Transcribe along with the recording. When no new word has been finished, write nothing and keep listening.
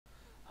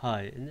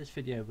Hi, in this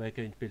video we're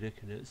going to be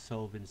looking at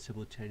solving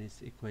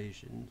simultaneous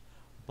equations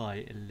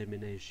by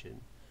elimination.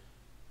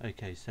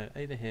 Okay, so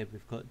over here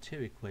we've got two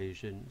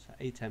equations,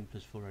 8m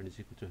plus 4n is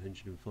equal to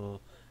 104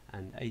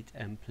 and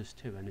 8m plus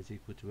 2n is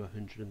equal to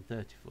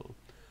 134.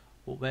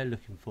 What we're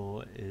looking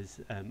for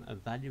is a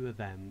value of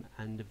m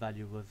and a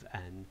value of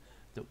n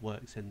that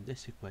works in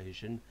this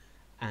equation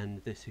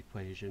and this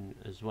equation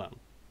as well.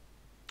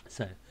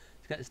 So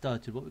to get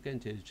started, what we're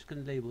going to do is just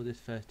going to label this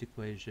first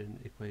equation,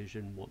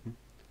 equation 1,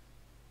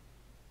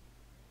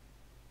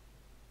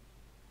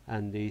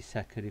 and the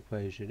second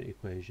equation,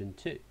 equation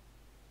 2.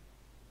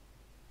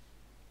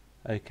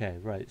 Okay,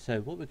 right,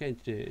 so what we're going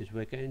to do is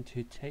we're going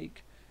to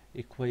take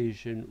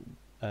equation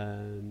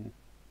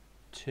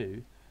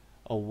 2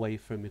 away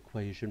from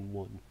equation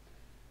 1.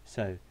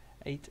 So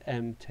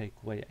 8m take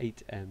away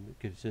 8m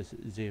gives us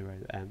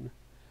 0m,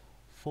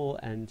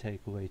 4n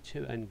take away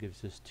 2n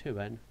gives us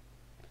 2n,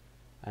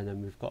 and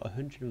then we've got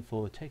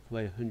 104 take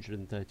away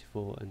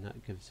 134 and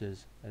that gives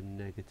us a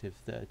negative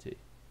 30.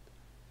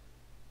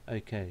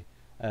 Okay.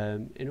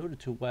 In order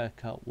to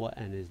work out what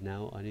n is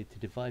now, I need to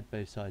divide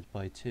both sides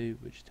by 2,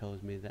 which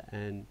tells me that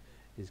n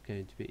is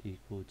going to be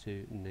equal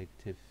to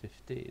negative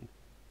 15.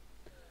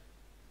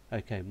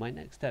 Okay, my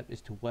next step is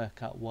to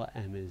work out what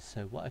m is,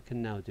 so what I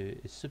can now do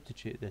is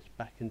substitute this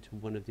back into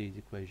one of these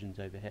equations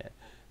over here.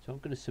 So I'm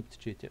going to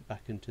substitute it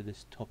back into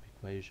this top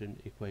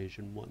equation,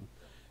 equation 1.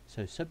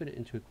 So subbing it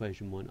into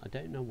equation 1, I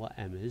don't know what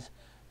m is,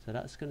 so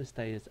that's going to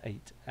stay as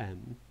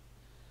 8m.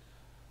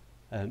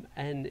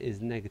 N is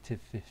negative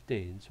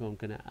 15, so I'm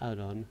going to add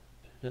on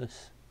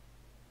plus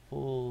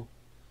 4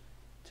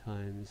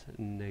 times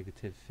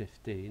negative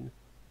 15,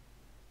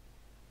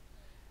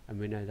 and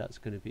we know that's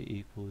going to be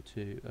equal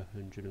to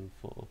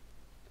 104.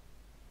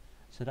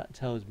 So that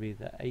tells me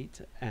that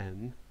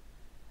 8m,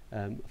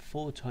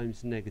 4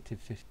 times negative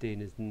 15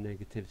 is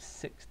negative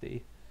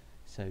 60,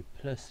 so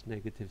plus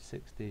negative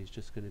 60 is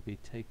just going to be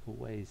take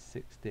away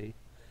 60,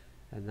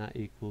 and that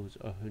equals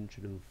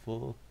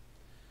 104.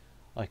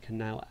 I can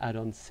now add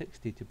on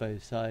 60 to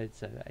both sides,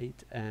 so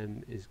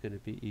 8m is going to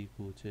be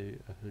equal to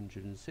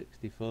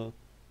 164.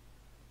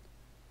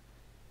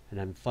 And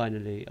then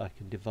finally I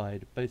can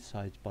divide both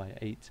sides by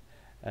 8,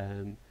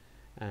 and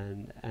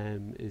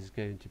m is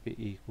going to be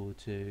equal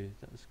to,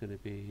 that's going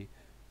to be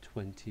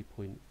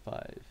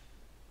 20.5.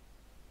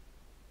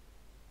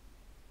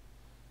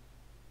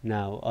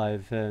 Now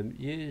I've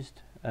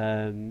used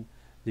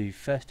the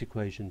first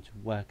equation to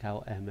work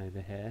out m over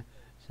here.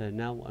 So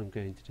now what I'm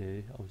going to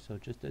do, I'll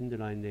just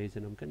underline these,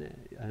 and I'm going to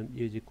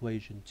use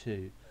equation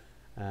 2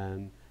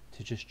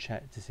 to just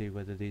check to see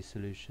whether these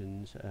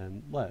solutions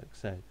work.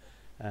 So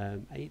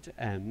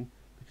 8m,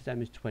 because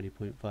m is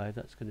 20.5,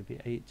 that's going to be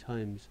 8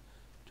 times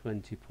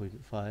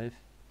 20.5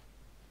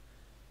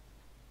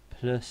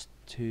 plus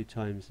 2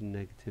 times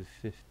negative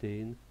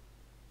 15.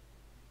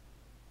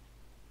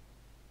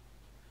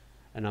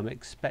 And I'm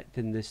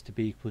expecting this to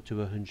be equal to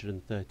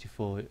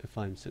 134 if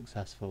I'm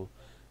successful.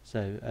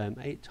 So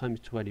 8 times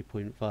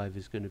 20.5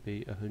 is going to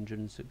be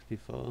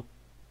 164.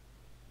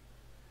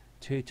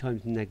 2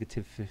 times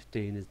negative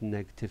 15 is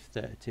negative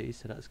 30,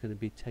 so that's going to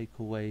be take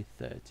away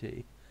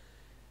 30,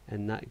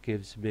 and that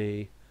gives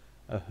me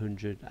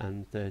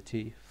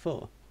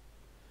 134,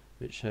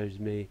 which shows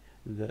me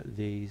that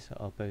these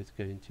are both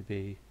going to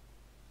be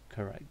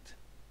correct.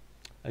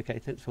 Okay,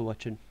 thanks for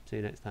watching. See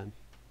you next time.